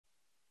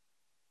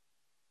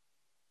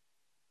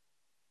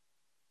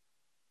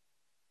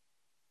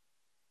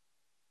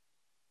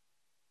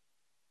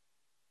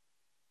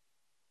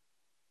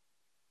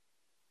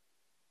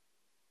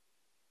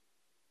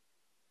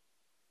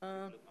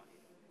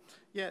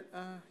Yeah,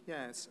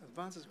 yes,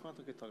 advances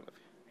quantum cryptography.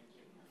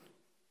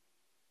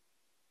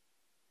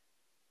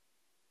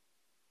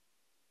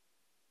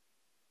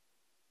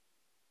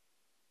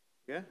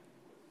 Yeah.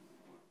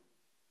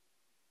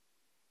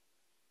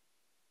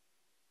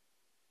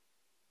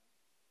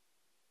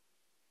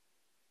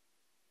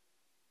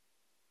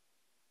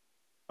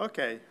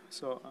 Okay,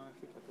 so I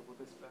think I have to put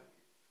this back.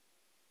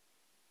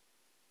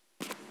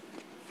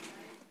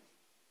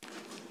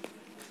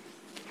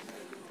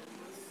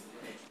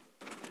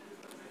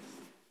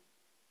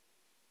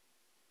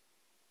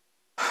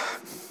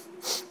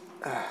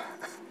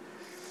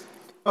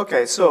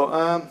 Okay, so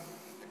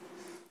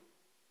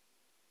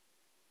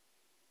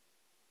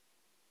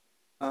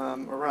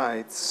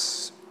right.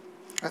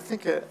 I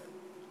think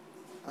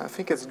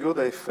it's good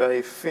if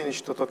I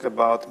finish to talk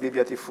about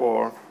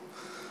BBIT4,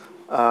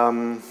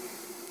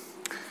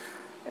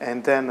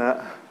 and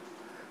then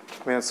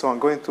so I'm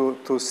going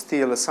to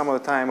steal some of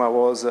the time I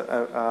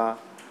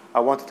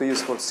wanted to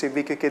use for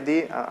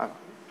CVKKD,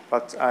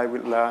 but I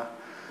will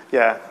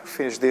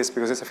finish this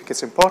because I think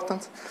it's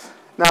important.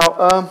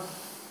 Now,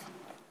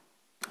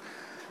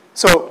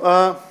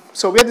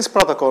 so we have this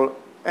protocol,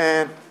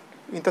 and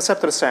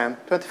interceptor send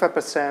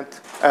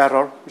 25%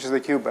 error, which is the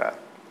Q bar.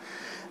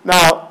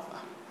 Now,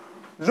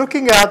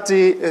 looking at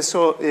the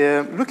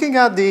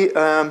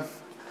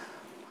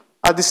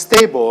this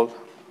table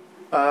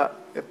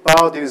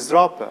about this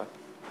dropper.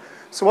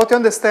 So what you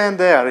understand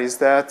there is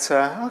that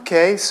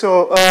okay,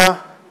 so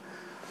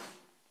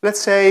let's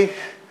say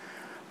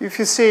if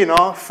you see,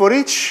 for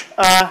each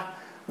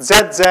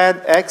ZZ,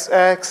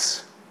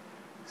 XX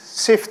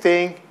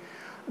shifting,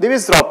 the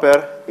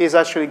eavesdropper is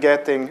actually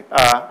getting,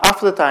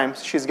 half the time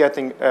she's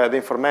getting the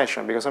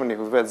information, because I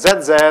mean, with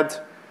ZZ,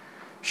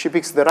 she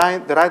picks the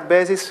right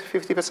basis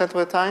 50% of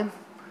the time,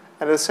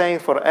 and the same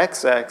for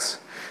XX.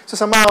 So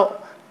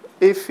somehow,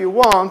 if you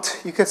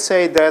want, you can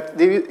say that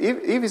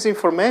Eve's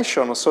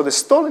information, so the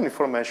stolen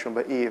information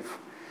by Eve,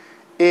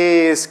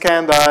 is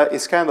kind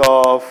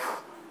of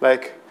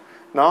like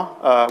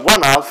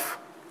 1/2,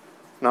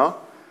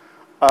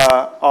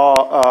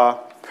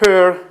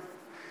 per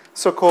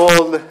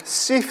so-called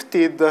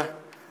shifted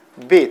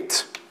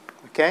bit.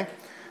 Okay,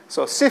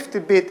 so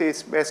shifted bit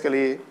is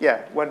basically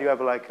when you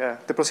have like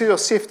the procedure of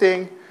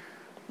shifting,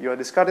 you are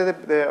discarded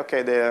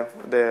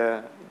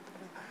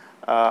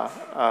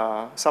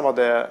some of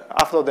the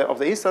of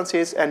the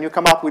instances, and you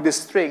come up with these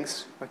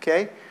strings,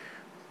 okay,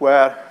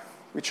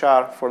 which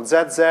are for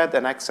ZZ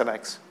and X,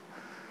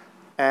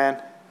 and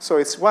so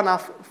it's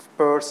 1/2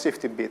 per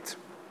shifted bit.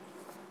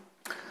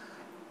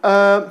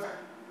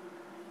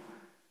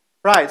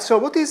 Right. So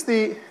what is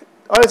the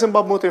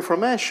Alice-Bob mutual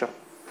information?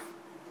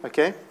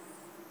 Okay.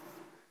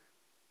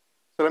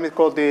 So let me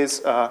call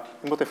this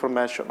mutual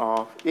information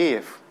of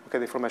Eve. Okay,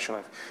 the information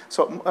of Eve.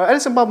 So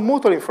Alice-Bob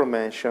mutual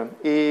information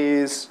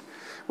is,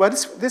 well,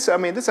 this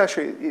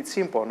actually, it's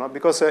simple,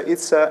 because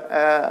it's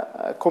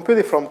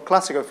computed from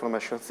classical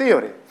information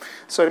theory.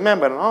 So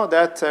remember,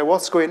 that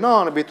what's going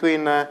on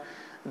between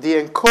the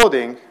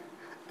encoding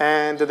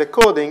and the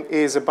decoding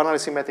is a binary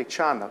symmetric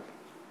channel,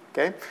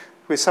 okay,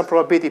 with some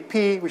probability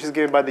P, which is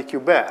given by the Q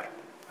bar,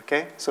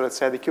 okay? So let's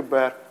say the Q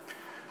bar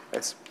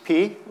is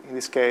P, in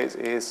this case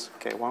is,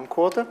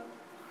 1/4.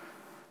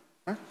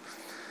 Okay?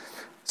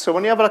 So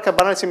when you have like a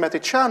binary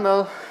symmetric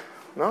channel,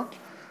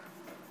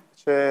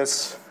 which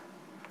is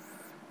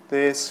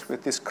this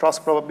with this cross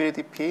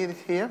probability P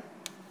here,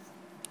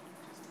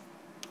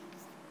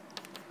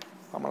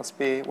 1 minus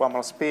P, 1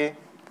 minus P,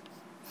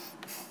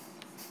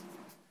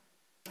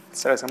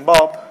 Alice and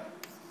Bob,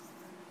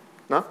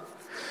 no?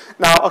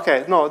 Now,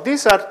 okay, no,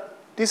 these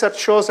are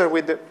chosen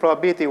with the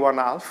probability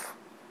 1/2.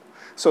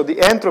 So the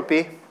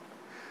entropy,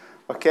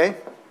 okay.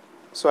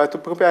 So I have to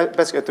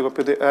basically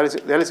compute the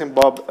Alice and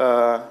Bob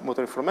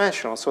mutual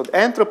information. So the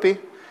entropy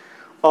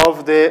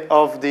of the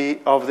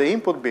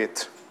input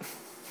bit,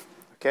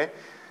 okay,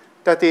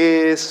 that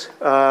is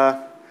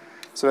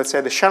so let's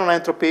say the Shannon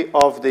entropy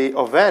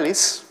of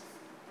Alice,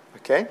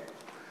 okay.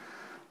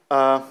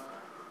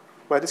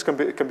 Well, this can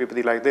be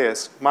pretty like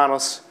this,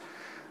 minus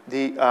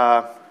the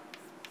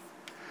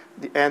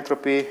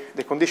entropy,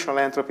 the conditional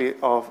entropy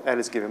of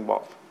Alice given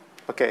Bob.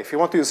 Okay, if you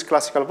want to use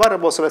classical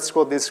variables, so let's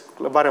call this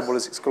variable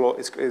is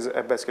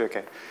basically,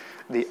 okay,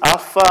 the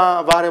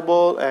alpha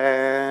variable,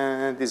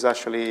 and this is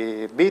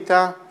actually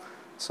beta,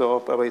 so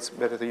probably it's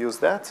better to use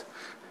that.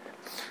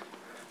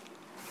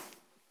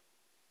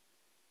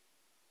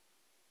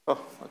 Oh,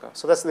 okay,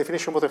 so that's the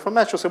definition of mutual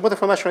information. So mutual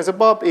information as a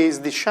Bob is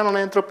the Shannon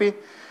entropy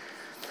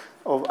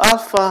of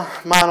alpha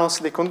minus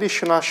the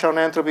conditional Shannon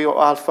entropy of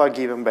alpha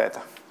given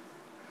beta.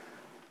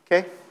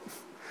 Okay?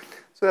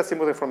 So that's the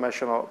mutual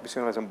information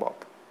between Alice and Bob.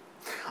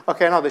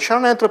 Okay, now the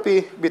Shannon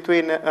entropy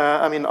between,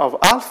 of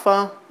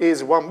alpha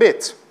is 1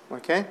 bit,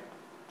 okay?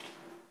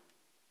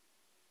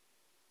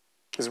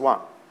 Is 1,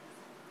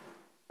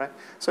 right?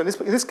 So in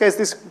this case,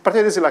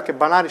 particularly this is like a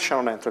binary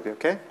Shannon entropy,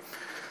 okay?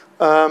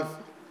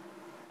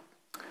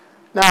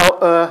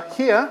 Now,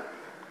 here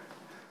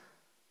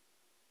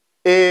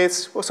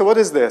is, so what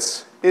is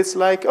this? It's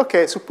like,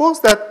 okay, suppose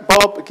that Bob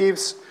Bob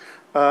gives,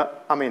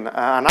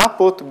 an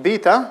output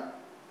beta,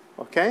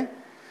 okay?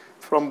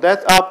 From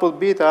that output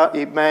beta,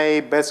 it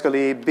may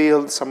basically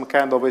build some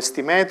kind of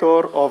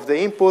estimator of the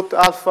input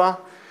alpha,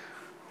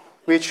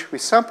 which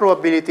with some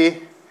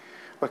probability,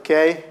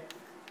 okay,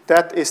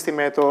 that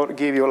estimator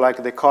give you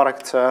like the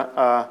correct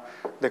alpha,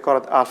 the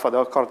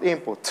correct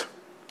input.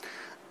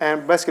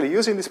 And basically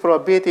using this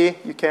probability,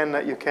 you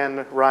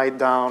can write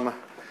down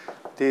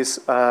this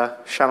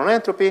Shannon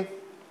entropy.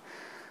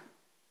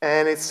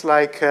 And it's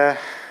like,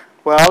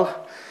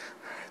 well,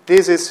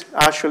 this is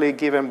actually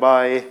given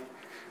by,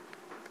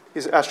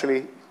 is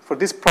actually, for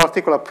this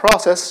particular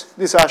process,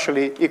 this is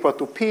actually equal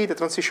to P, the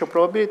transition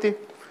probability.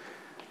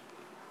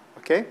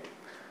 Okay?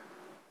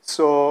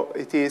 So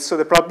it is, so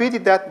the probability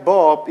that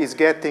Bob is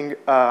getting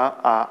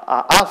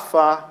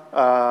alpha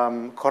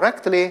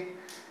correctly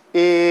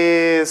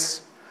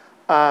is,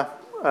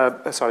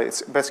 sorry,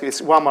 it's basically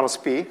it's 1 minus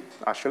P,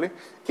 actually,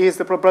 is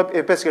the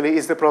basically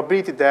is the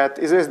probability that,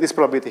 is this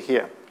probability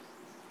here,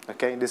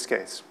 okay, in this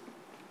case.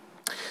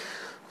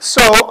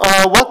 So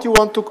what you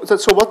want to,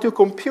 so what you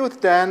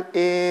compute then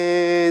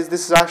is,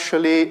 this is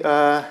actually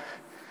what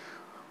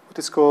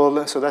is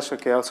called, so that's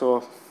okay,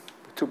 also,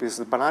 is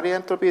the binary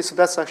entropy, so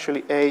that's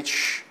actually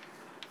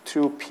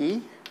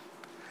H2P.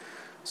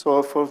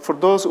 So for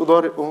those who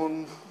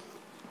don't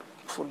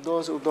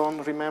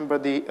remember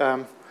the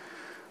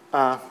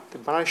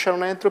binary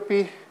Shannon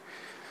entropy,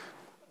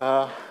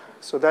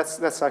 so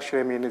that's actually,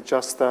 I mean, it's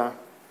just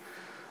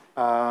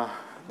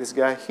this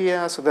guy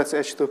here. So that's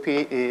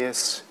H2P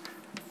is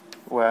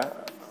where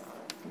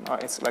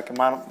it's like a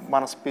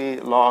minus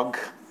P log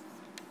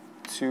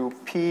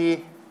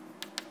 2P,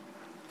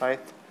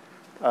 right?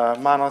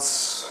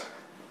 Minus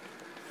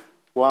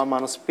 1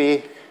 minus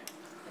P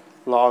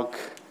log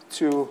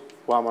 2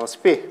 1 minus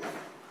P.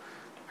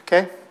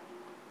 Okay?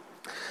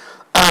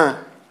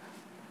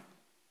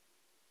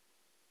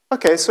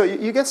 Okay, so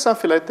you get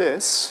something like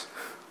this.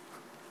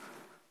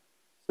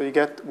 So you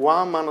get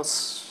 1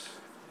 minus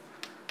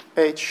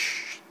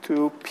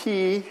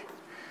H2P,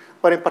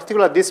 but in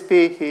particular this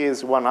P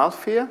is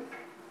 1/2 here.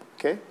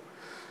 Okay?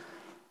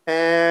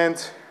 And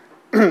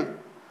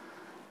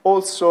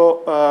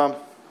also,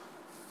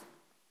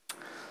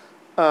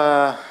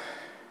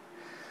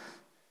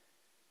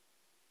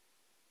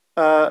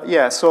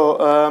 yeah, so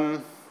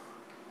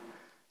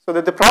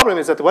the problem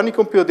is that when you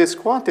compute this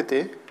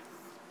quantity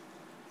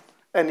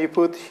and you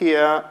put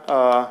here,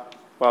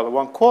 well,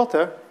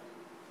 1/4,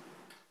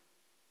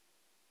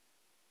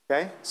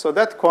 okay, so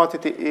that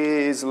quantity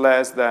is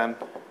less than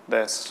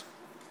this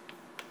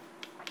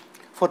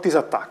for this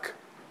attack,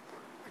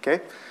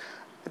 okay?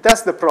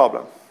 That's the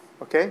problem,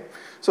 okay?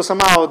 So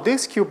somehow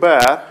this Q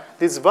bar,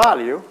 this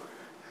value,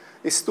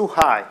 is too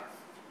high,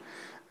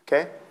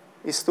 okay?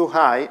 It's too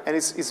high, and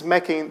it's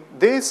making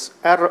this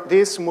error,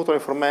 this mutual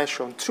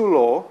information too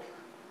low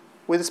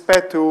with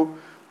respect to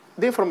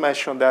the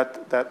information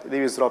that the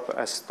eavesdropper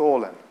has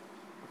stolen,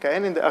 okay?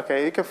 And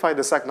okay, you can find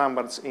the exact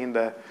numbers in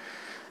the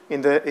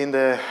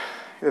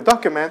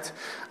document.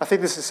 I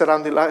think this is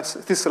around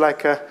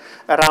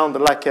around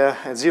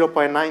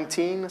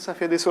 0.19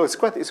 something like this. So it's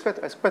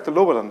quite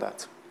lower than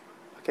that,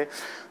 okay?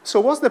 So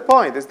what's the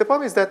point? The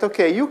point is that,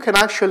 okay, you can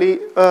actually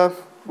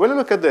when you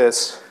look at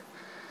this,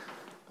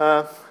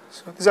 so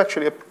this is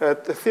actually a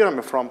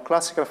theorem from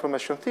classical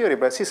information theory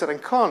by Caesar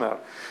and Connor.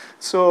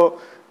 So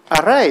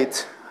a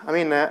rate, I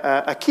mean,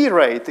 a key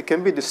rate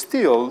can be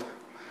distilled,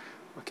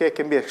 okay,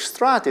 can be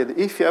extracted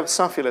if you have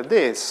something like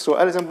this. So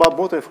Alice Bob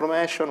motor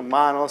information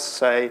minus,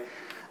 say,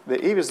 the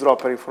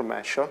eavesdropper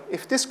information.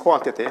 If this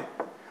quantity,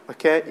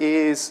 okay,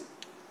 is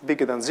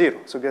bigger than 0,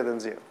 so greater than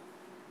 0.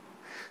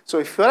 So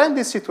if you're in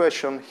this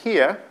situation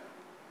here,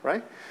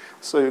 right,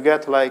 so you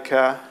get like,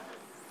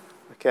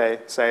 okay,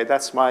 say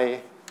that's my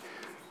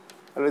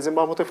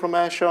Alice-Bob motor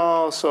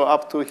information. So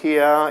up to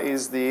here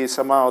is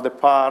somehow the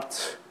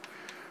part,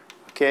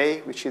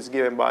 okay, which is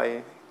given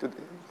by,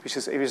 which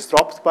is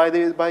dropped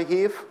by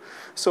Heave.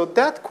 So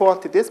that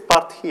quantity, this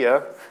part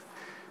here,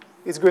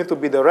 is going to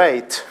be the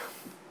rate,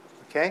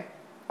 okay?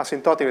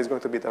 Asymptotically is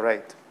going to be the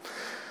rate.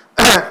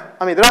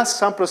 I mean, there are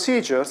some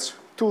procedures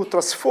to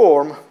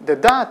transform the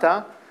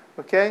data,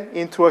 okay,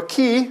 into a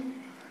key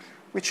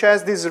which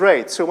has this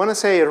rate. So when I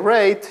say a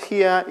rate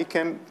here,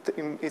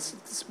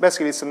 it's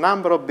basically it's a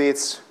number of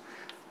bits.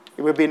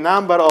 It will be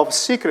number of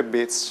secret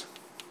bits,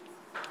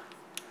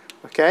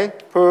 okay,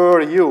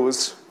 per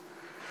use.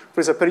 For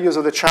instance, per use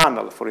of the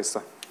channel, for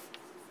instance.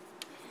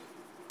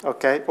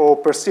 Okay, or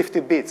per 50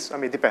 bits. I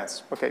mean, it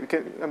depends. Okay, you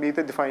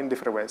can define in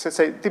different ways. Let's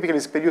say typically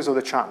it's per use of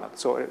the channel.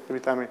 So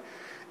every time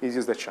you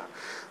use the channel.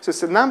 So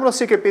it's the number of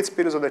secret bits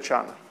per use of the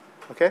channel.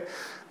 Okay,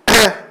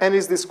 and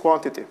it's this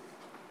quantity.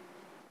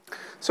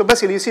 So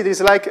basically, you see, this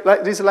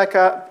is like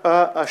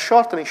a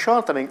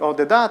shortening of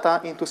the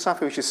data into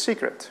something which is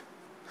secret.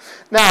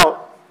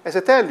 Now, as I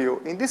tell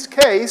you, in this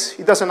case,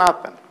 it doesn't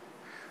happen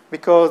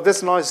because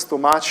this noise is too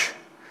much,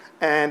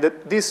 and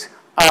this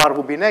R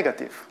will be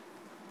negative.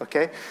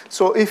 Okay?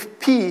 So if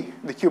P,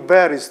 the Q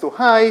bar, is too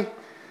high,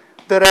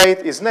 the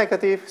rate is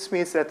negative. This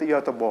means that you're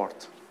at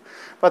abort.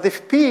 But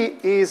if P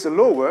is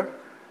lower,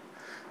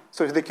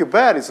 so if the Q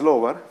bar is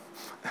lower,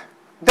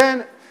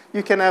 then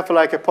you can have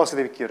like a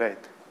positive Q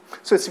rate.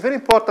 So it's very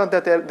important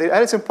that the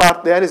Alice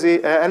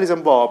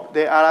and Bob,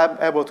 they are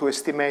able to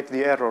estimate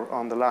the error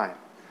on the line.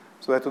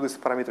 So they have to do this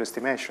parameter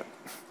estimation.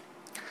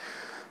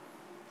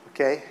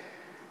 Okay?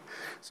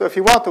 So if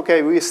you want,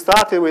 okay, we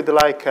started with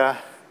like,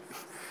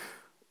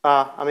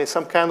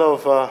 some kind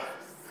of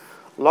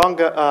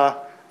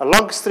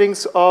long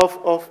strings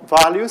of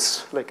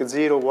values, like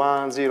 0,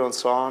 1, 0, and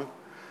so on,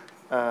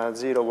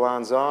 0,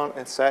 1, so on,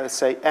 and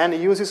say n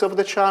uses of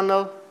the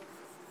channel.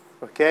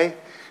 Okay?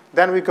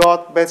 Then we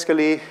got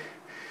basically,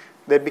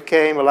 they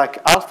became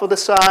like half of the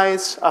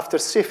size after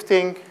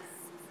sifting.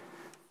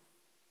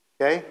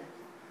 Okay?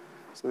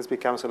 So this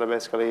becomes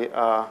basically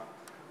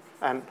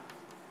and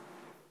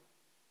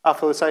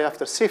half of the size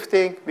after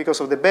sifting because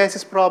of the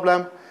basis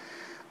problem.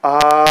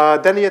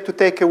 Then you have to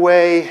take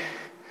away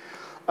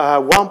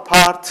one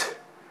part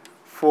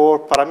for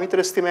parameter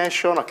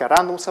estimation, like a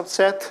random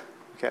subset.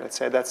 Okay, let's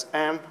say that's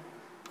M.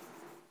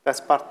 That's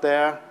part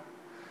there.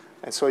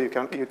 And so you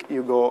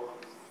go,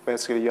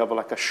 basically you have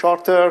like a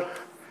shorter.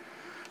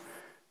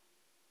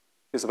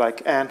 It's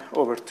like N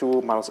over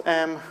 2 minus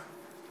M.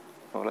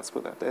 Oh, let's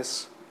put that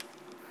this.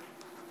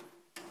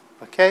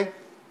 Okay.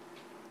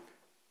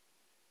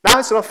 Now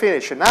it's not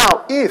finished.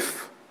 Now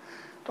if,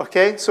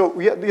 okay, so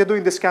we are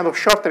doing this kind of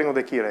shortening of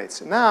the key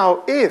rates.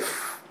 Now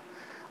if,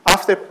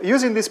 after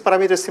using this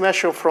parameter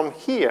estimation from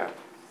here,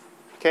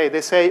 okay,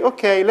 they say,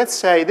 okay, let's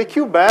say the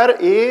Q bar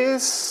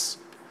is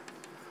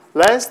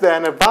less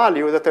than a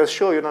value that I'll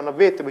show you on a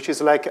bit, which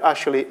is like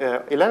actually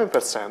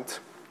 11%,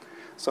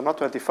 so not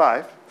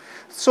 25.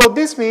 So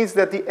this means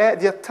that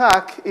the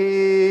attack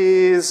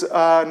is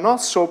not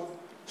so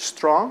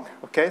strong,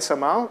 okay,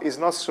 somehow. It's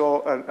not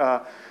so,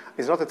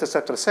 it's not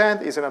interceptor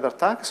send, it's another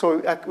attack.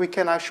 So we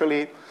can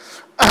actually,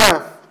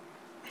 have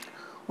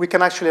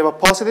a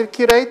positive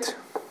key rate,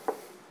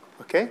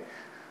 okay?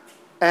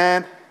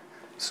 And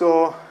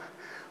so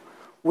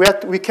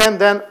we can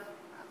then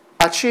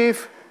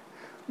achieve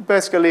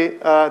basically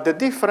the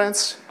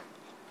difference,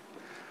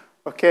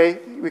 okay?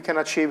 We can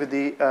achieve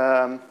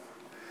the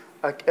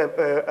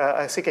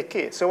a secret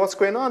key. So what's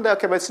going on there?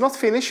 Okay, but it's not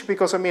finished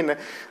because, I mean,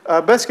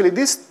 basically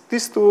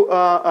these two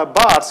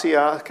bars here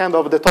are kind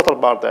of the total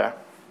bar there,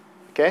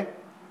 okay?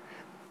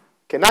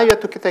 Okay, now you have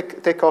to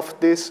take off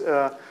this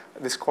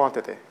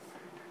quantity.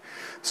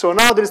 So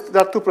now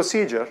there are two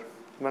procedures.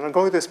 I'm not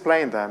going to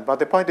explain them, but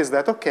the point is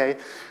that, okay,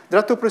 there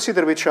are two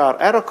procedures which are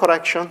error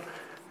correction.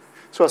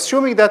 So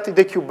assuming that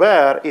the Q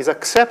bar is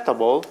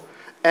acceptable,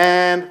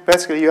 and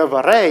basically you have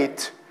a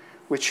rate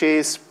which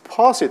is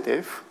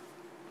positive,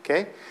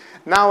 okay?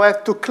 Now I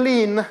have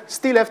to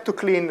still have to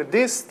clean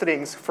these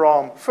strings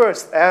from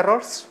first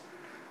errors,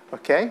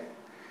 okay?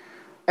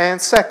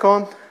 And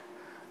second,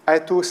 I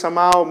have to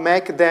somehow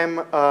make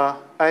them, I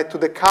have to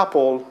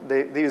decouple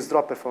the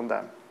eavesdropper from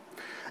them.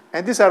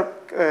 And these are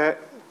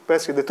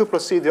basically the two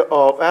procedures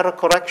of error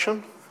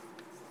correction.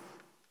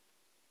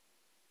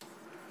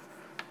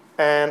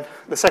 And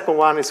the second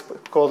one is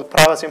called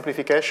prior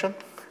simplification.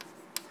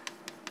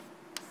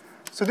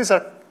 So these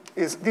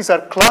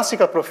are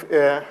classical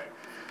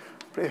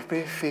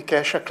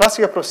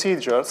classical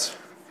procedures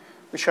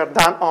which are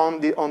done on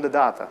the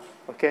data.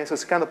 Okay, so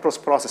it's kind of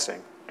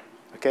post-processing.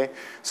 Okay,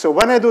 so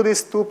when I do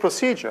these two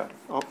procedures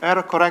of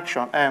error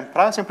correction and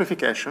prior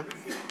simplification,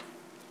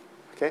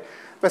 okay,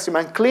 basically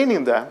I'm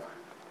cleaning them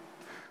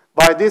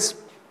by this,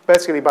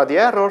 basically by the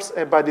errors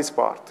and by this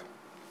part.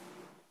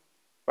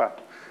 Well,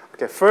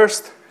 okay,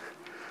 first,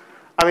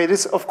 I mean,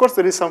 of course,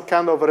 there is some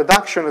kind of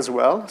reduction as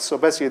well. So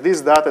basically, this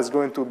data is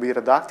going to be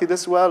reducted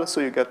as well. So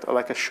you get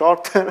like a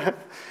shorter,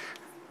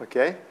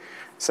 okay,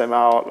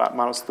 somehow like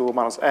 -2,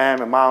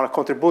 -m, amount,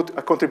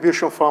 a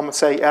contribution from,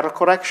 say, error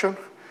correction,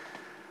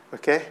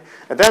 okay.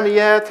 And then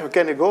yet,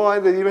 again, you go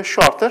even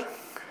shorter,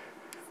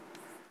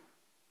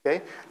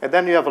 okay. And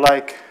then you have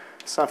like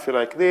something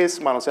like this,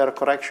 minus error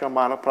correction,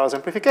 minus prior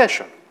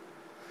simplification,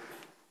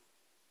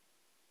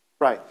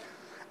 right.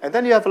 And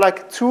then you have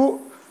like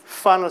two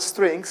final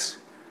strings,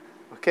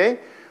 okay,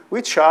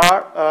 which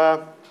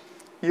are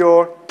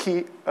your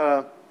key,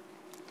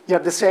 you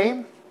have the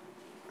same,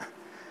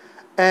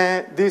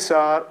 and these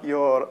are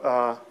your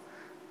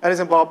Alice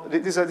and Bob.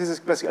 This is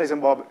basically Alice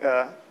and Bob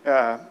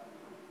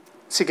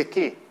secret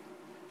key.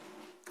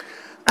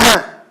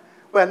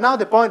 Well, now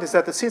the point is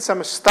that since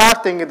I'm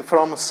starting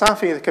from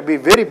something that can be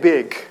very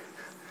big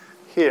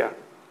here,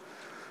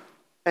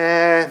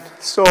 and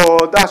so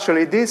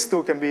actually these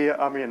two can be,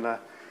 I mean,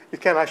 you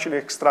can actually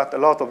extract a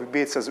lot of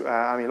bits,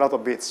 a lot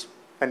of bits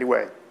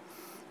anyway,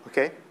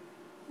 okay?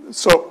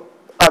 So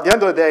at the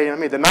end of the day, I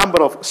mean, the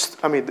number of,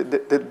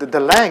 the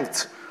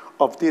length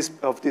of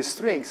these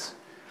strings,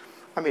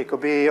 I mean, it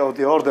could be of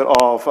the order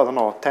of, I don't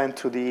know, 10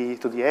 to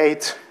the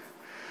 8,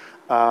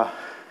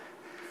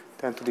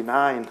 10 to the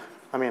 9.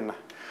 I mean,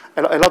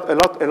 a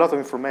lot of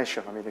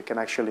information. I mean, you can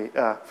actually,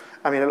 a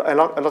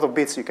lot of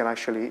bits you can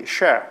actually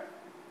share.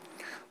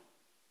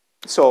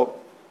 So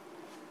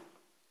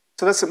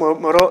that's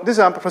this is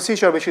a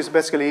procedure which is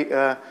basically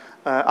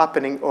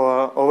happening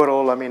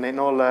overall, I mean, in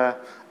all,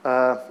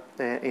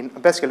 in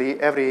basically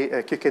every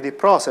QKD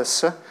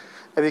process,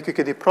 every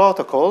QKD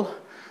protocol,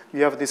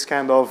 you have this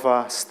kind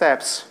of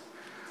steps.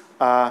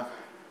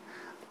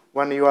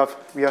 When you are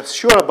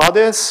sure about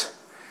this,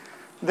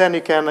 then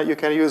you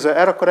can use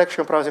error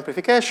correction, power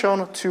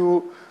simplification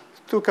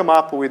to come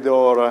up with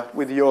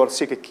your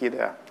secret key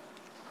there.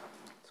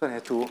 So I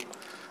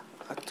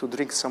have to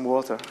drink some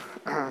water.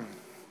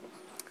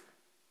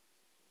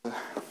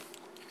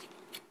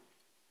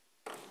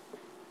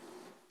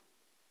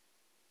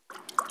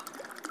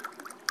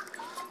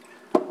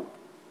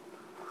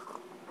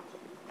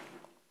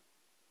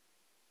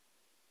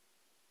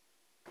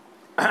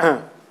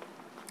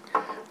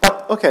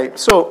 But okay,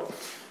 so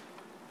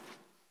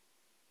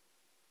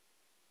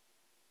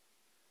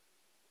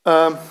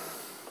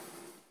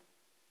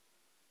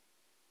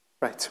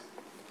right.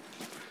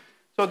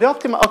 So the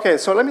optimal. Okay,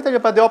 so let me tell you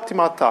about the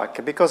optimal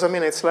attack, because I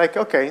mean it's like,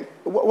 okay,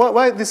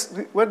 where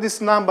this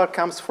number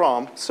comes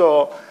from?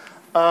 So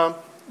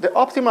the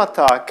optimal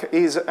attack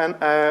is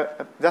the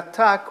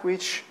attack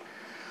which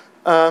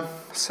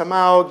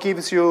somehow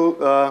gives you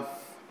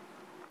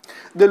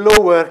the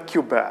lower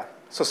Q bar.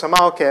 So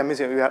somehow, okay, I mean,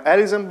 we are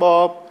Alice and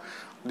Bob.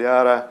 They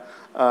are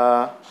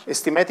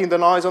estimating the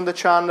noise on the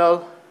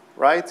channel,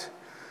 right?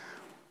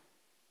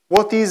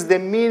 What is the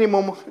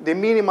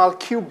minimal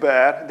Q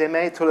bar they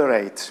may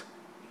tolerate?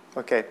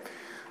 Okay,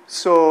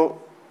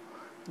 so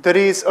there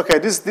is, okay,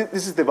 this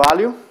is the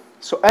value.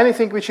 So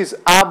anything which is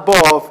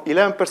above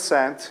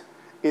 11%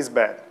 is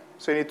bad.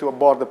 So you need to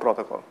abort the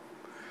protocol.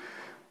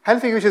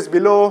 Anything which is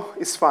below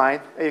is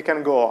fine, and you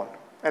can go on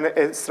and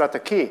extract a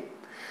key.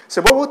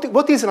 So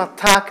what is an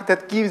attack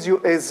that gives you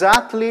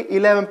exactly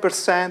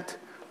 11%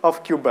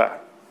 of Q bar?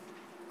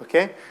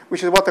 Okay,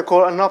 which is what I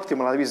call an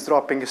optimal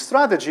eavesdropping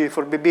strategy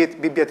for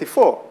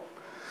BBAT4.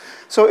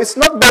 So it's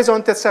not based on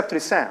intercept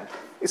resend.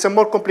 It's a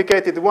more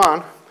complicated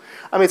one.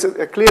 I mean,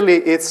 clearly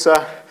it's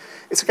a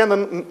kind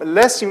of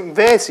less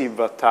invasive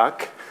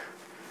attack,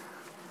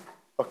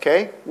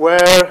 okay,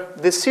 where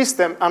the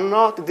system are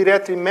not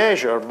directly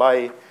measured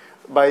by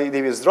the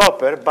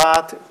eavesdropper,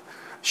 but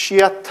she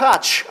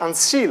attach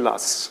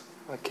ancillas,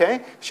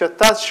 okay? She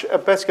attach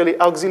basically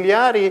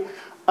auxiliary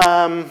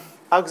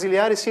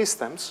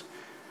systems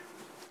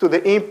to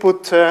the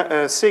input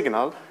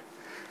signal,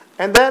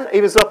 and then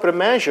eavesdropper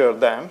measure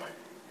them,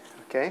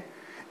 okay,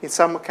 in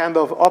some kind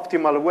of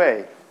optimal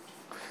way.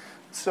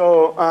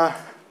 So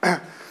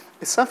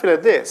it's something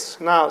like this.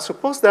 Now,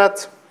 suppose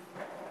that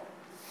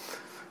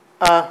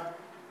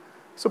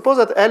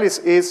Alice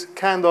is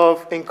kind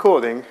of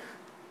encoding.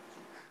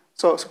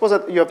 So suppose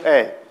that you have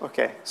A.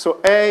 Okay, so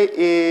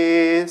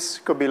A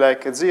could be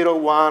like a 0,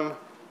 1,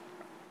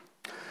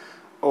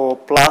 or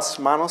plus,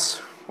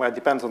 minus. Well, it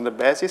depends on the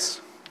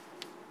basis.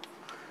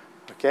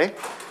 Okay,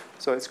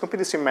 so it's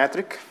completely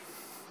symmetric,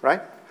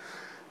 right?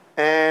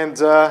 And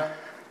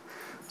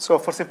so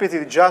for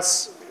simplicity,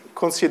 just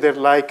consider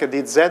like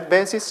the Z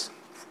basis.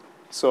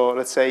 So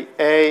let's say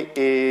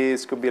A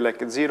could be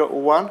like a 0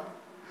 or 1.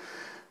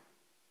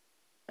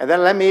 And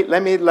then let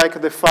me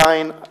like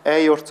define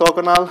A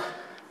orthogonal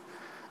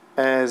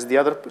as the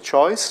other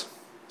choice.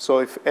 So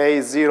if A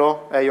is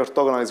 0, A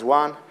orthogonal is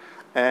 1,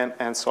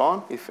 and so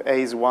on. If A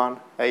is 1,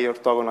 A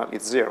orthogonal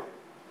is 0.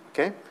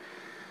 Okay?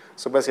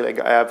 So basically,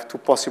 I have two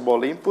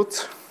possible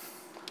inputs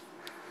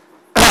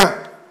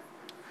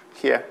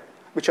here,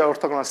 which are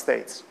orthogonal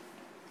states.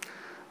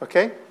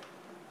 Okay?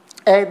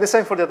 And the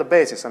same for the other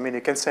basis. I mean,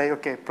 you can say,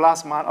 okay,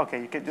 plus,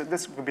 okay,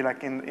 this would be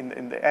like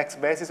in the X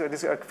basis, or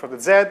this is for the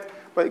Z,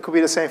 but it could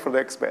be the same for the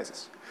X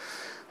basis.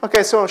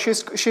 Okay, so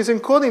she's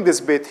encoding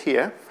this bit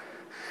here.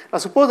 Now,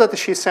 suppose that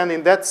she's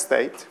sending that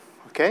state,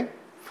 okay?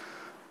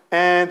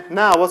 And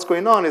now what's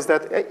going on is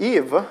that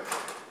Eve,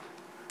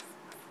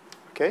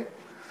 okay,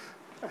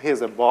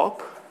 here's a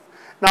Bob.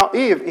 Now,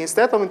 Eve,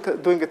 instead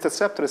of doing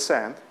intercept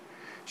resend,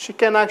 she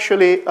can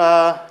actually,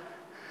 well,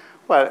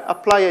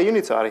 apply a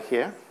unitary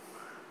here,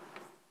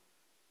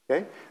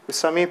 okay, with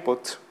some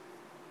input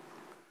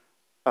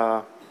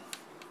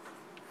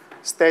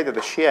state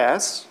that she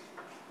has,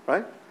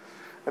 right?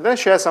 And then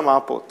she has some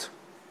output,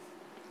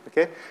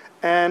 okay?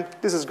 And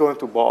this is going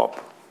to Bob.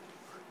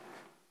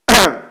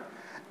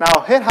 Now,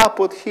 her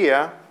output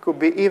here could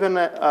be even,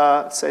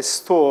 say,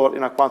 stored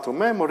in a quantum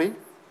memory.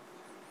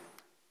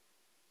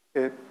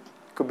 It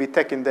could be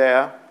taken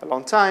there a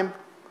long time.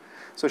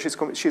 So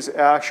she's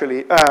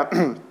actually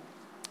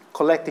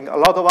collecting a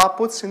lot of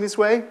outputs in this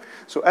way.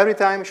 So every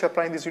time she's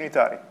applying this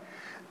unitary.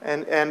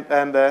 And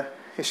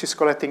she's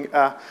collecting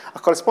a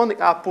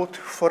corresponding output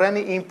for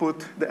any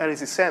input that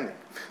Alice is sending.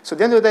 So at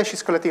the end of the day,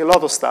 she's collecting a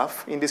lot of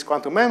stuff in this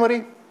quantum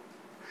memory.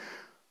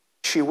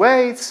 She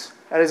waits,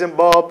 Alice and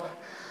Bob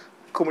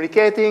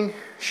communicating.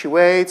 She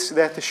waits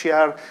that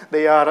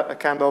they are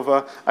kind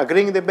of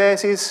agreeing the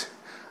basis.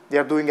 They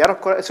are doing error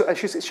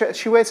correction. So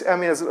she waits, I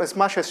mean, as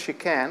much as she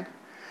can.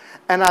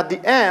 And at the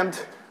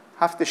end,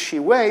 after she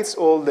waits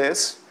all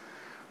this,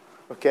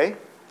 okay,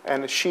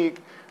 and she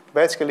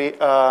basically,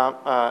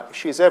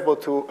 she's able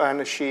to,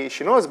 and she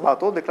knows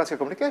about all the classical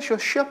communication,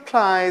 she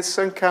applies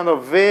some kind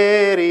of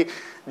very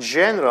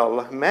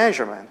general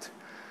measurement,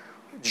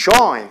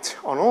 joint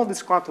on all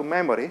this quantum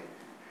memory,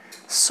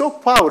 so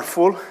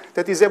powerful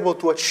that is able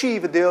to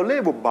achieve the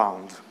Olevo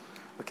bound,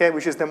 okay,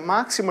 which is the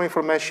maximum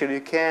information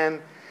you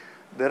can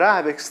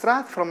derive,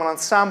 extract from an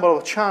ensemble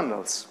of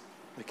channels,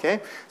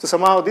 okay? So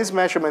somehow this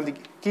measurement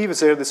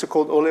gives her the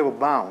so-called Olevo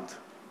bound,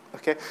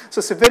 okay? So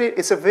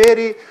it's a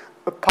very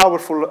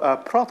powerful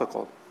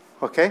protocol,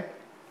 okay?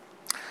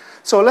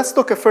 So let's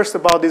talk first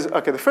about this.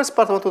 Okay, the first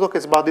part I want to talk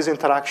is about this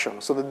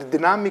interaction. So the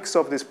dynamics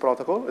of this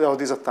protocol, of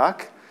this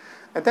attack.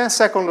 And then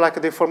second, like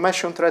the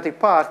information theoretic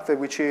part,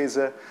 which is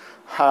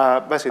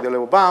basically the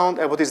level bound,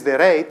 and what is the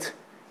rate,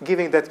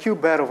 giving that Q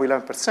bar of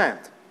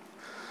 11%.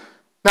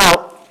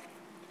 Now,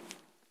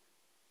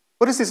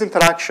 what is this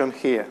interaction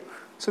here?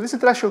 So this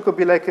interaction could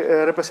be like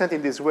represented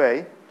in this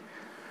way.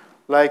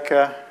 Like,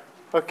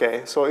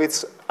 okay, so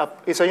it's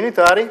a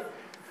unitary,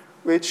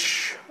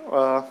 which,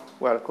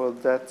 well, call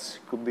that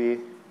could be,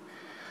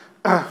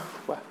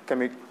 well, can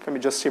we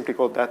just simply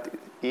call that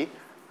E?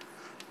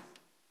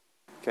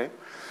 Okay.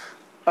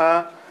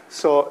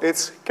 So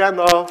it's kind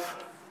of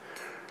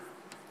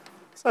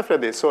stuff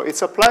like this. So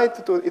it's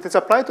applied to, it is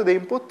applied to the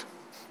input,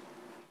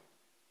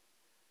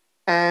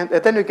 and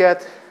then you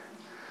get,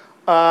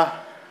 well,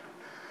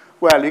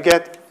 you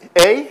get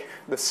A,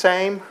 the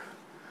same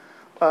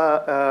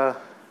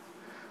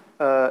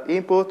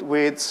input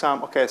with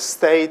some, okay,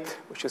 state,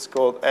 which is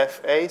called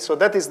FA. So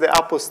that is the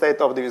output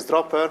state of the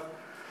eavesdropper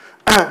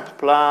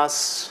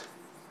plus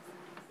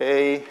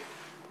A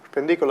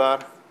perpendicular,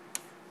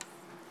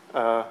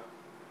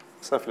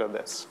 something like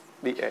this,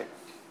 DA.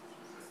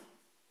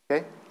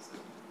 Okay?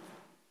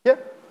 Yeah?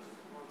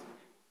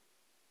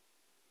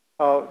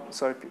 Oh,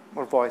 sorry,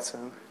 more voice.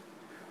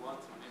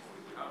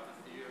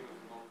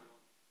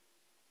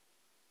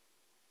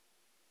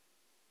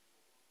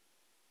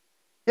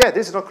 Yeah,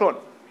 this is not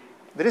cloning.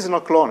 There is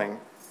no cloning.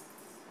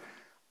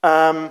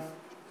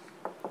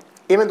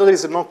 Even though there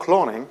is no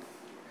cloning,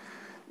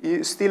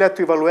 you still have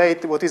to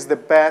evaluate what is the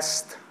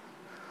best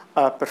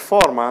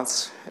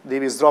performance the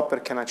eavesdropper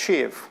can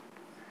achieve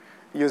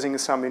using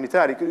some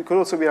unitary. It could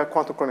also be a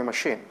quantum cloning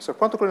machine. So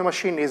quantum cloning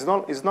machine is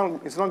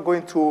not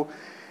going to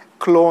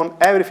clone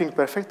everything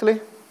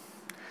perfectly,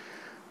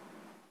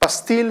 but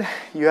still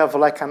you have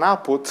like an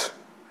output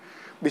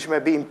which may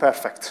be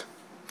imperfect.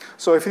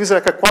 So if it is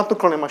like a quantum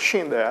cloning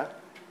machine there,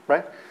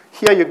 right?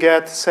 Here you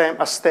get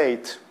a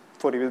state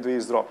for the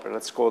eavesdropper.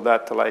 Let's call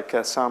that like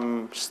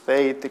some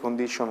state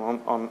condition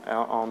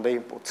on the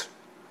input.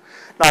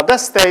 Now that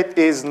state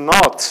is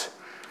not,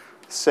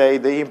 say,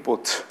 the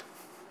input,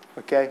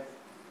 okay,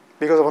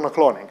 because of no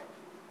cloning.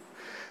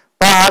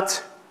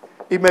 But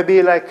it may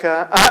be like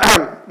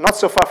not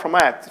so far from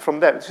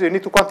that. So you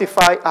need to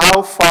quantify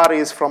how far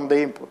is from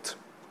the input.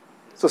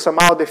 So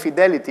somehow the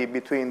fidelity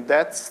between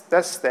that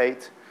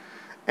state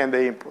and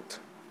the input.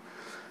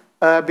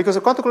 Because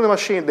a quantum cloning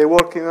machine, they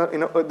work in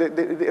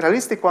the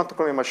realistic quantum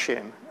cloning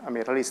machine. I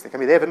mean,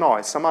 they have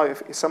noise.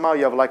 Somehow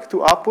you have like two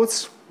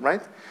outputs,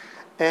 right?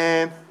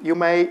 And you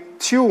may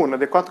tune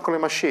the quantum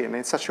cloning machine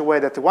in such a way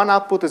that one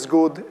output is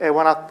good and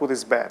one output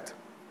is bad.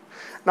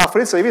 Now,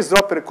 for instance, if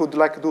eavesdropper could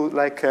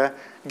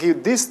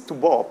give this to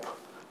Bob,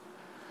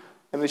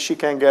 and then she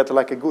can get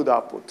like a good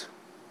output,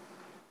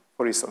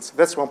 for instance.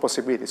 That's one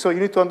possibility. So you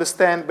need to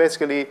understand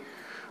basically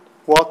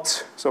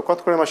so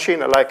quantum cloning machine,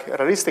 like a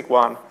realistic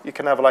one, you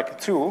can have like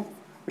two,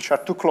 which are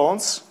two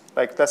clones,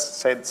 like that's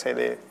say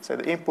the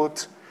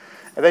input,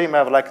 and then you may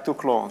have like two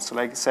clones,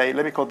 like say,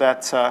 let me call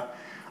that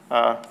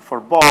for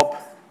Bob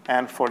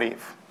and for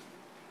Eve.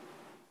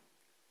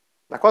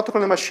 The quantum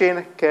cloning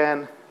machine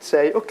can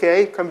say,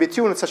 okay, can be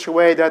tuned in such a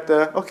way that,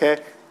 okay,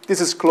 this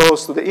is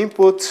close to the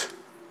input,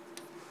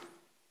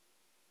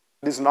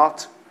 this is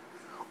not,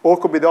 or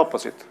could be the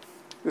opposite.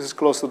 This is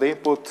close to the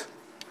input,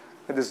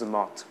 and this is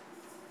not.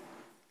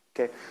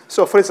 Okay,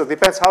 so for instance, it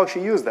depends how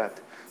she used that.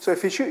 So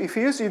if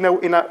you use in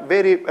a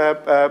very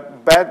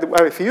bad,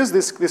 well, if you use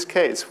this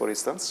case, for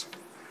instance,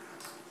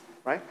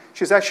 right,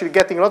 she's actually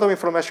getting a lot of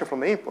information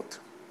from the input.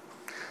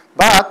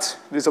 But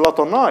there's a lot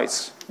of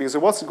noise, because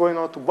what's going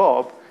on to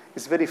Bob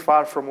is very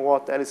far from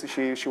what else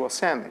she was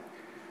sending,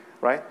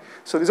 right?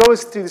 So there's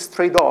always this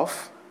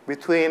trade-off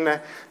between,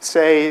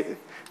 say,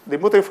 the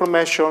input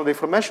information that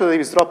the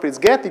eavesdropper is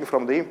getting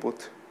from the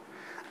input,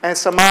 and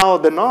somehow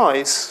the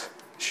noise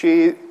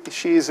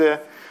she's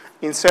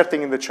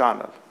inserting in the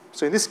channel.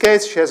 So in this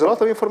case, she has a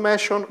lot of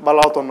information, but a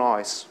lot of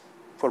noise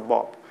for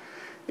Bob.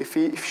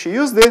 If she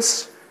used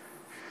this,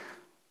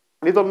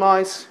 little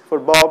noise for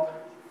Bob,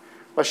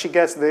 but she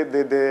gets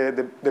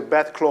the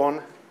bad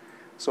clone,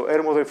 so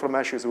her motor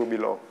information will be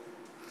low.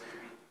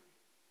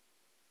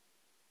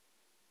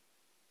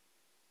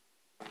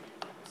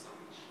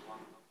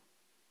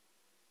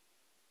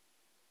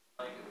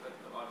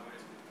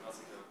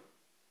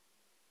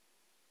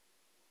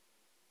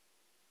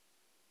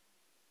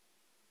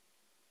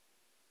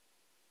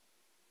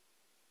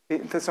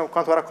 In terms of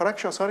quantum error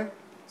correction, sorry?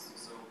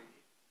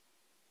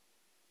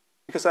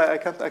 Because I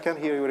can't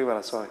hear you very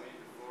well, sorry.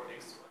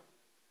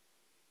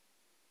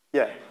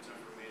 Yeah.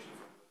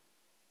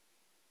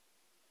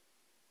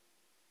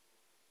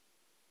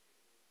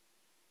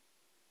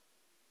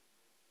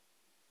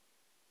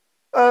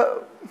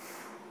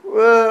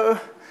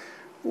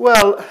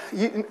 Well,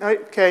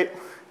 okay,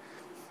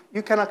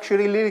 you can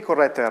actually really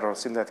correct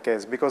errors in that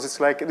case because it's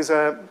like there's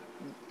a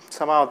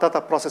somehow data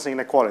processing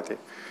inequality.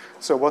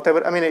 So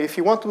whatever, I mean, if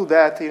you want to do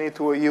that, you need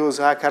to use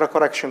like error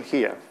correction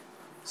here.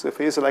 So if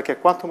you use like a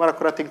quantum error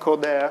correcting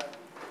code there,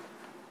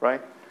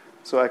 right?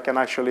 So I can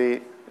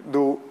actually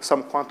do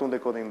some quantum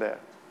decoding there.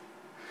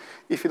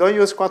 If you don't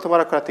use quantum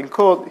error correcting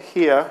code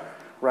here,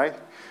 right?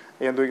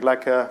 And do it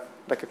like a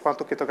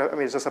quantum cryptography, I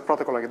mean, it's just a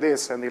protocol like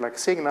this, and they like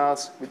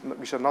signals,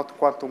 which are not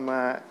quantum,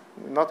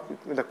 not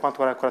with the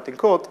quantum error correcting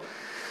code.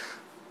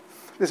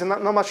 There's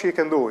not much you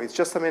can do. It's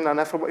just, I mean, an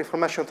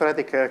information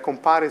theoretic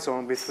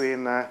comparison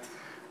between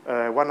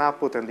one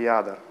output and the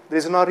other.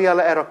 There's no real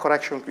error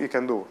correction you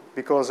can do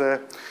because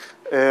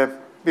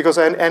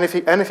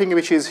anything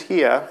which is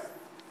here,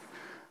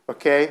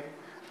 okay,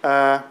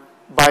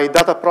 by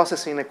data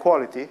processing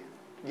inequality,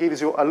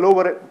 gives you a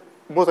lower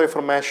motor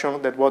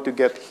information than what you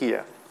get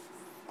here.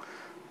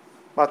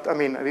 But I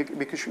mean,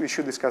 we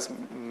should discuss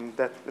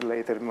that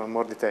later in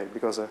more detail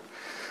because,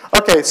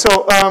 okay,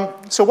 so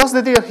what's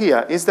the deal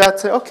here is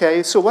that,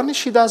 okay, so when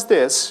she does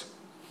this,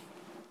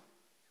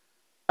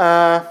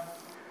 and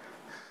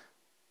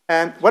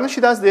when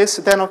she does this,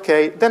 then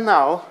okay, then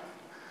now,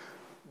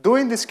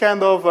 doing this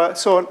kind of,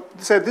 so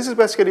this is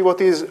basically what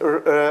is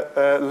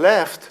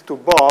left to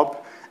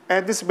Bob,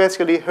 and this is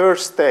basically her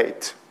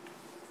state,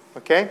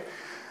 okay?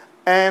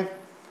 And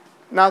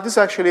now this is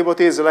actually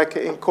what is like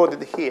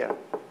encoded here.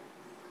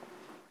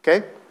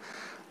 Okay.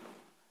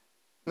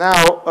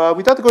 Now,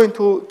 without going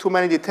into too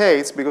many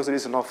details, because there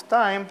is enough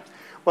time,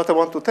 what I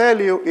want to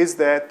tell you is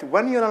that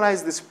when you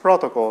analyze this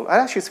protocol,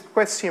 actually it's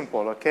quite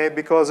simple, okay?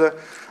 Because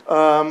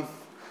in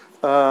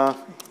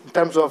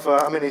terms of,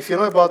 I mean, if you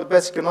know about the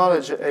basic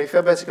knowledge, if you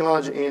have basic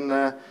knowledge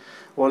in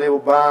Wall-level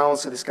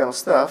bounds, this kind of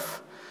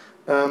stuff,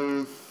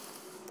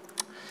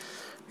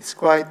 it's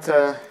quite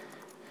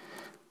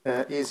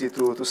easy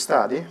to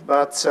study,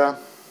 but.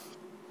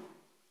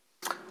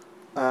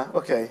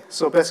 Okay,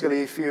 so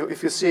basically,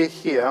 if you see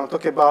here, I'm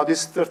talking about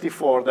this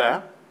 34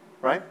 there,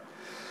 right?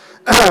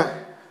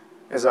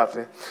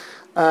 Exactly.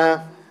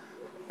 Then,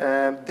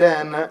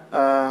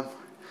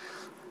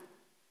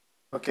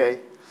 okay,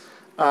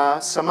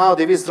 somehow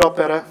the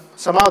eavesdropper,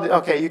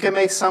 okay, you can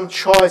make some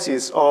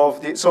choices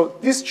of the. So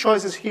these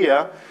choices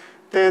here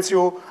tells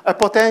you a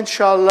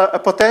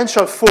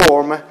potential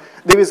form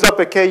the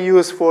eavesdropper can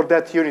use for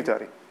that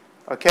unitary.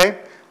 Okay,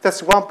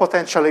 that's one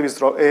potential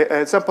eavesdropper.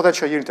 It's a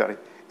potential unitary.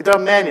 There are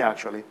many,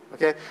 actually,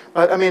 okay?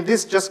 But, I mean,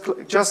 this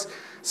just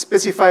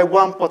specify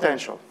one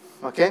potential,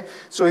 okay?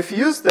 So if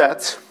you use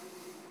that,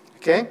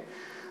 okay?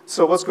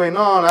 So what's going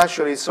on,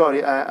 actually,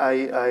 sorry,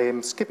 I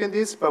am skipping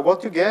this, but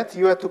what you get,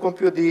 you have to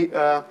compute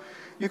the,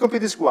 you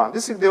compute this one.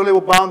 This is the level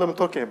bound I'm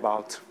talking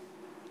about,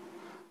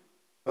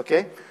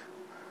 okay?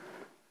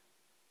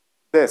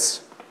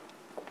 This.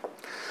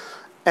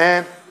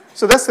 And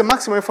so that's the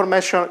maximum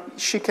information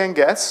she can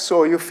get.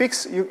 So you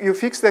fix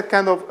that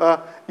kind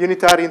of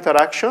unitary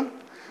interaction.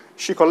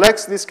 She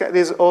collects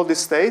all these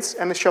states,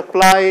 and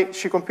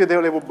she compute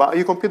the level bound.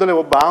 You compute the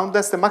level bound.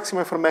 That's the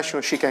maximum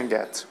information she can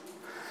get.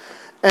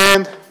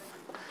 And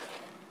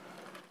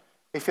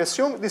if you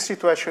assume this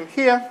situation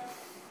here,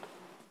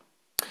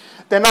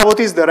 then now what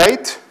is the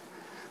rate?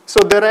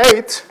 So the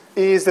rate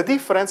is the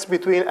difference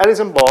between Alice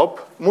and Bob,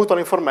 mutual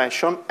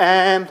information,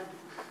 and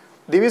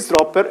the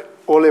eavesdropper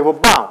or level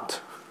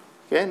bound.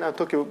 Okay, now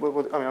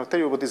I'll tell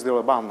you what is the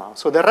level bound now.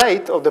 So the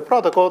rate of the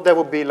protocol, that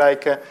would be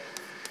like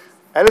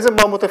Alice and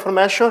Bob mutual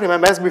information,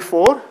 remember as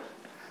before.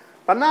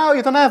 But now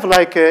you don't have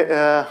like,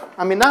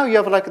 I mean, now you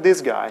have like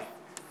this guy,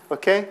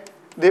 okay?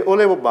 The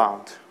level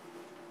bound,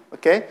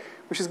 okay?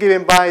 Which is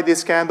given by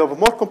this kind of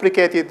more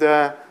complicated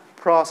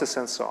process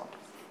and so on,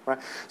 right?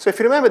 So if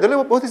you remember,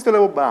 what is the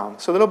level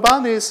bound? So the level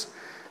bound is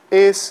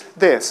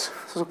this.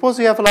 So suppose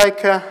you have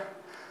like an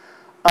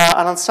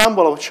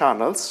ensemble of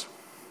channels,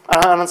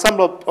 an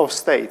ensemble of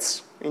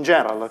states in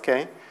general,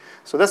 okay?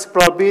 So that's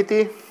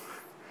probability,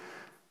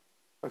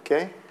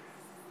 okay?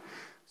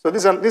 So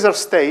these are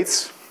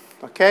states,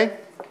 okay?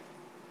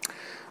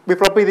 With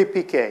probability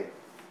pk,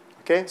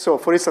 okay? So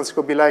for instance, it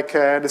could be like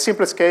the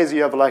simplest case,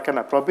 you have like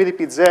a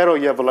probability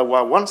p0, you have like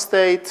one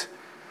state,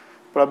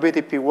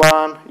 probability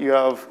p1, you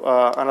have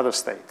another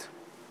state,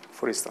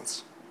 for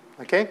instance,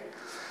 okay?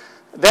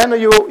 Then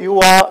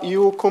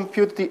you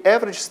compute the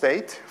average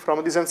state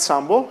from this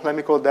ensemble. Let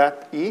me call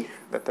that E,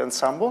 that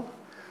ensemble.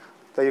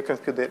 Then you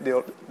compute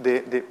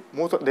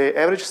the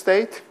average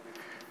state,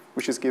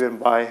 which is given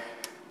by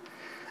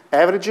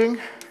averaging,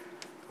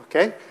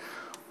 okay,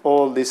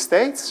 all these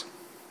states,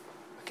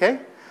 okay.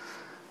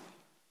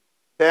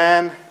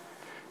 Then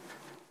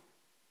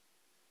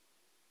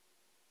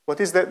what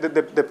is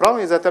the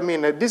problem is that, I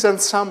mean, this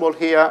ensemble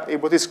here,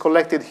 what is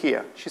collected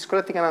here, she's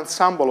collecting an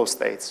ensemble of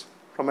states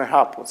from her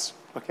outputs.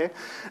 Okay?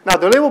 Now,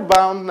 the label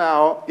bound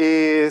now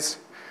is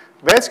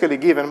basically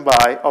given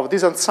by, of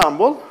this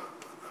ensemble,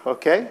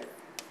 okay,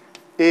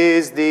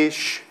 is the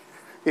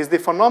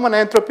phenomenon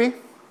entropy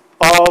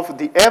of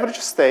the average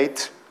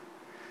state,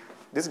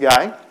 this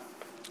guy,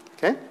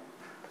 okay?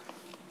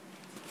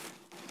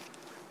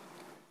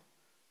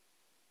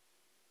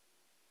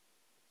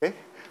 Okay,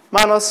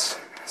 minus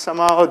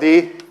somehow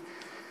the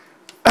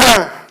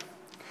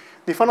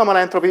the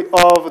phenomenon entropy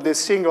of the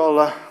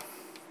single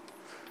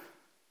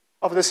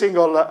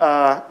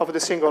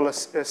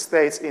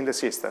states in the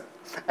system.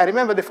 And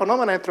remember, the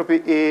phenomenon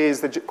entropy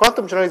is the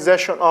quantum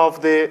generalization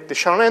of the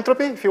Shannon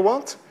entropy, if you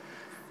want.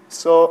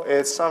 So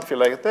it's something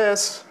like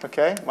this,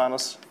 okay,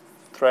 minus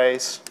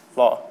trace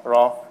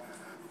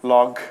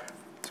log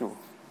 2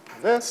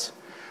 this.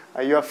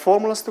 You have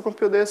formulas to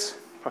compute this,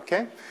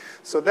 okay?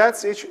 So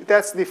that's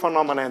the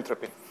phenomenon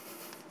entropy.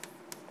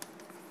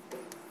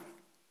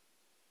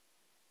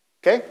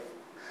 Okay?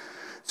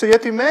 So you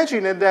have to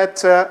imagine that,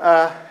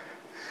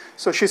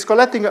 so she's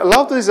collecting a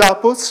lot of these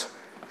outputs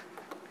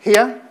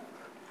here.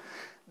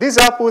 These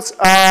outputs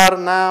are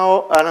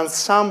now an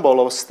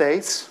ensemble of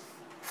states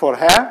for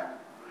her,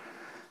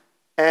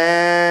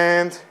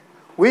 and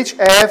which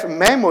have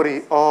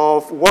memory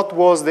of what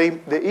was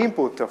the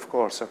input, of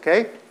course,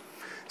 okay?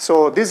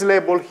 So this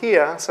label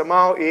here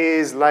somehow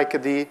is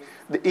like the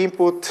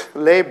input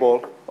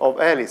label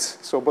of Alice.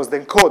 So it was the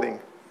encoding,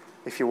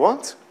 if you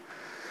want.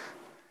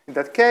 In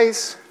that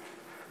case,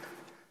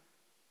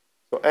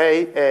 so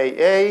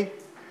A,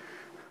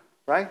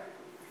 right?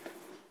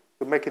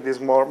 To make it this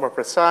more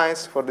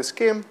precise for the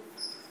scheme,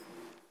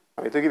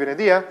 I mean, to give you an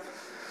idea.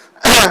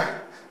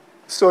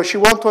 So she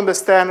wants to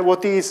understand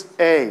what is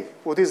A,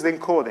 what is the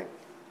encoding,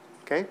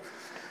 okay?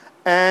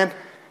 And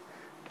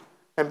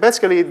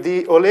basically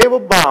the O-level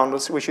bound,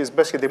 which is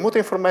basically the mutual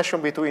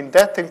information between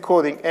that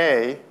encoding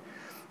A,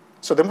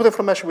 so the mutual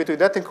information between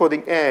that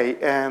encoding A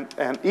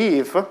and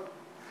Eve,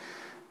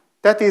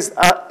 that is,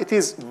 it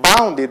is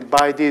bounded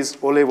by this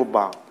O-level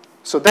bound.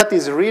 So that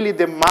is really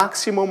the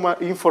maximum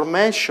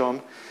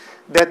information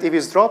that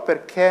eavesdropper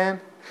can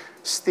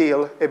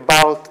steal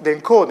about the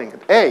encoding,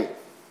 A.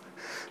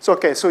 So,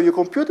 okay, so you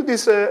compute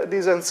this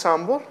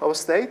ensemble of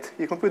state,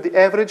 you compute the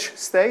average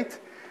state,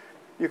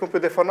 you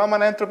compute the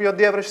phenomenon entropy of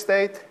the average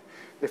state,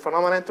 the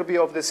phenomenon entropy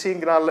of the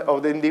signal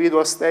of the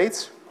individual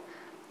states.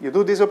 You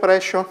do this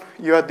operation,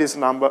 you have this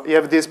number, you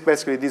have this,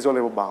 basically this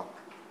O-level bound.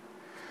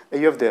 And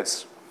you have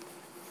this.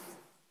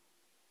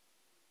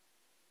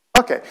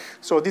 Okay,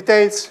 so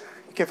details,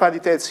 you can find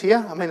details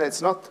here. I mean,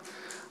 it's not,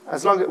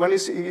 as long as when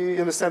you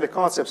understand the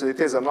concepts, the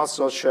details are not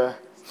such a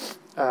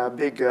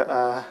big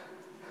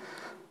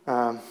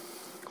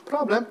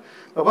problem.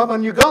 But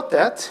when you got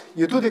that,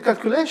 you do the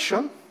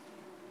calculation.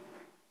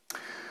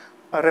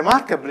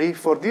 Remarkably,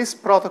 for this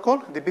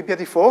protocol, the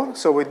BPT4,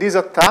 so with this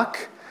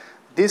attack,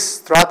 this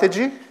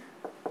strategy,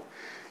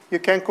 you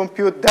can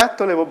compute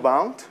that O-level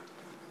bound.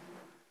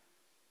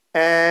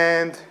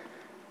 And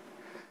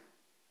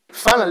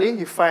finally,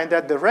 you find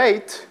that the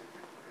rate,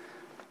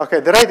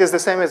 okay, the rate is the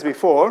same as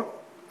before.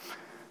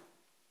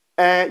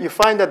 And you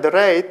find that the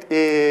rate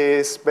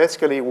is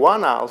basically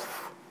 1/2.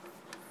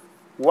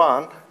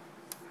 1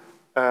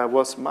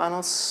 was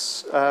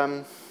minus,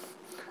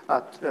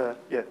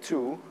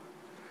 2.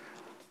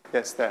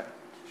 Yes, there.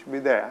 Should be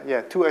there.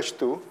 Yeah,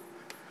 2H2.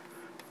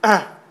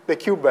 The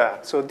Q bar.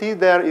 So D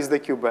there is the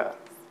Q bar.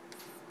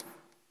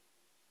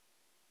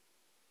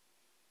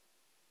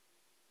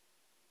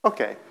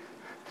 Okay.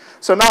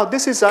 So now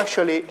this is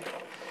actually,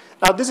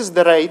 now this is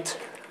the rate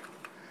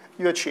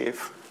you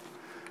achieve.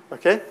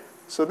 Okay?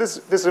 So this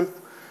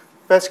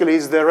basically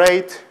is the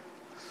rate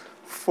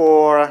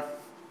for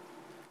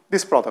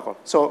this protocol.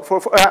 So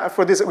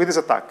for this, with this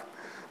attack.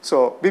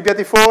 So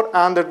BPT4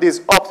 under this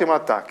optimal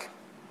attack.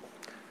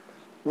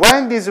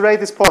 When this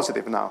rate is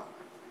positive now.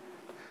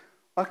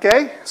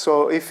 Okay,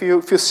 so if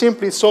you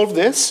simply solve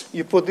this,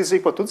 you put this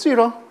equal to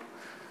 0.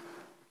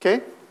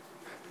 Okay,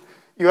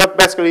 you have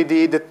basically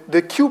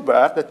the Q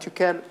bar that you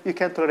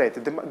can tolerate,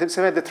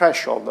 the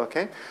threshold.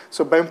 Okay,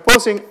 so by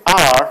imposing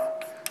R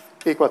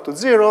equal to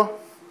 0,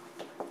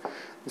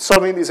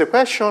 solving this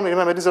equation,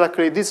 remember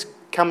this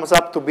comes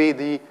up to be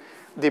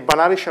the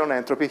binary Shannon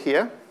entropy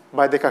here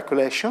by the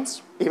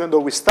calculations, even though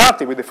we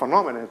started with the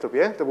phenomenon entropy.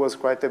 That was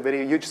quite a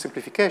very huge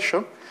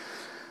simplification.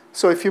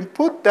 So if you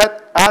put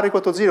that R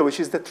equal to 0, which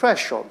is the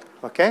threshold,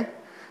 okay,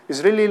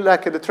 it's really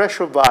like the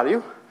threshold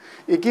value,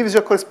 it gives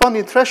you a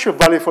corresponding threshold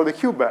value for the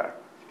Q bar.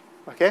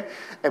 Okay?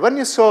 And when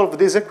you solve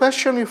this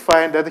equation, you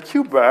find that the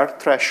Q bar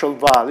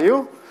threshold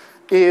value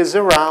is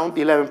around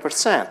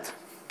 11%.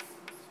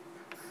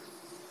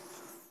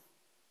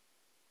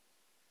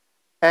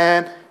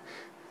 And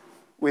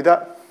with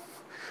a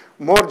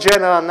more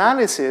general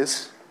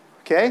analysis,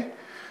 okay,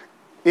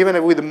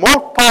 even with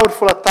more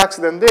powerful attacks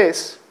than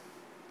this,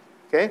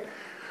 okay,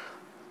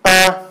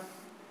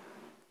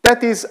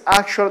 that is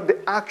the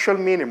actual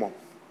minimum.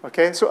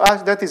 Okay, so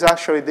that is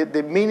actually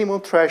the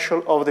minimum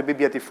threshold of the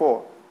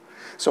BPT4.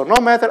 So no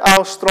matter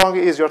how strong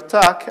is your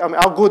attack, I mean,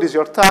 how good is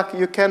your attack,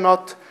 you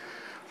cannot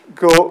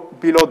go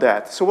below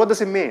that. So what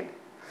does it mean?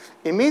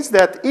 It means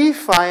that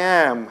if I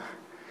am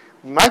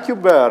my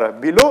cube error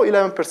below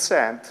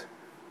 11%,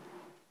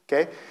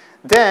 okay,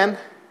 then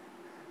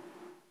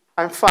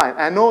I'm fine.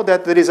 I know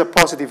that there is a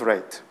positive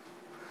rate.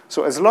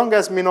 So as long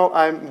as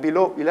I'm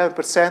below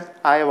 11%,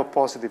 I have a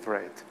positive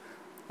rate.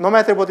 No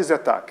matter what is the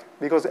attack,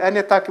 because any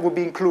attack will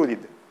be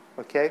included,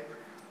 okay?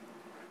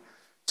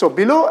 So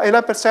below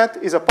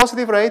 11% is a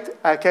positive rate.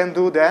 I can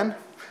do then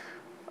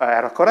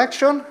error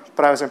correction,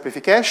 prior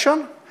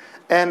amplification,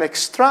 and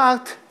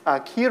extract a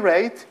key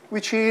rate,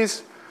 which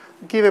is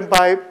given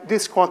by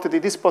this quantity,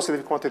 this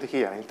positive quantity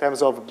here, in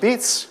terms of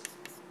bits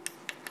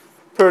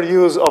per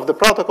use of the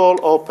protocol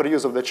or per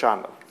use of the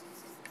channel.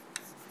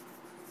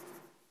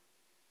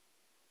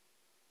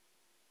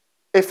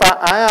 If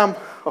I am,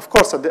 of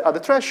course, at the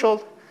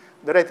threshold,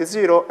 the rate is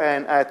 0,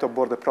 and I have to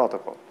abort the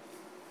protocol.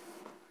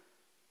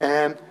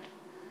 And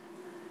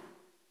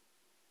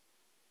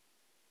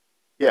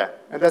yeah,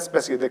 and that's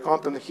basically the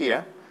content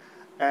here.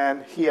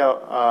 And here,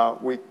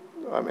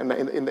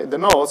 in the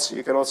notes,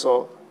 you can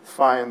also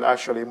find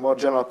actually more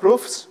general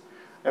proofs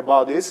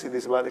about this. It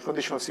is about the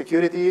conditional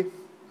security.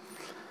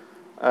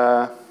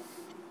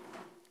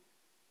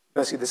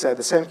 Basically, they said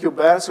the same cube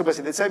error. So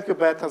basically, the same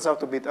cube error turns out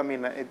to be,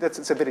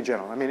 it's a very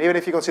general. Even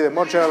if you consider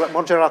more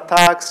general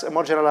attacks, a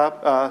more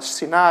general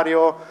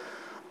scenario,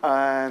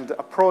 and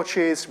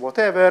approaches,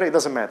 whatever, it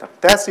doesn't matter.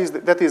 That is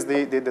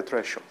the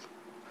threshold.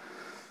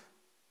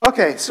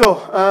 Okay,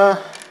 so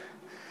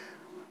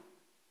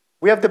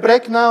we have the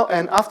break now,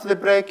 and after the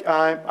break,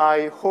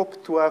 I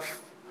hope to have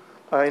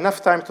enough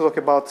time to talk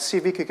about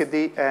CV,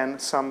 QKD, and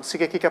some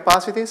CKK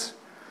capacities.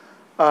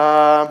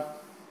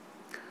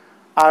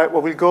 I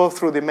will go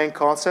through the main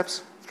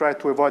concepts, try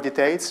to avoid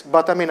details.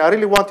 But I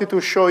really wanted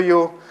to show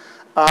you,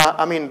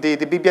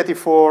 the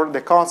BBIT4,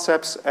 the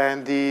concepts,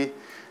 and the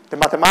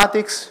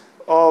mathematics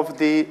of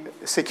the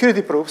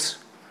security proofs.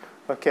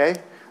 Okay,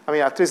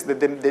 at least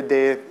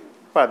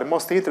the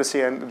most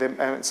interesting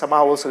and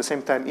somehow also at the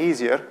same time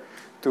easier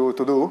to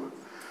do.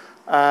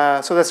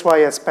 So that's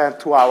why I spent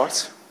 2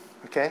 hours,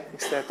 okay,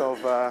 instead of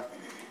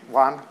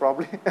 1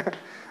 probably.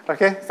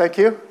 Okay, thank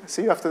you.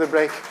 See you after the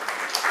break.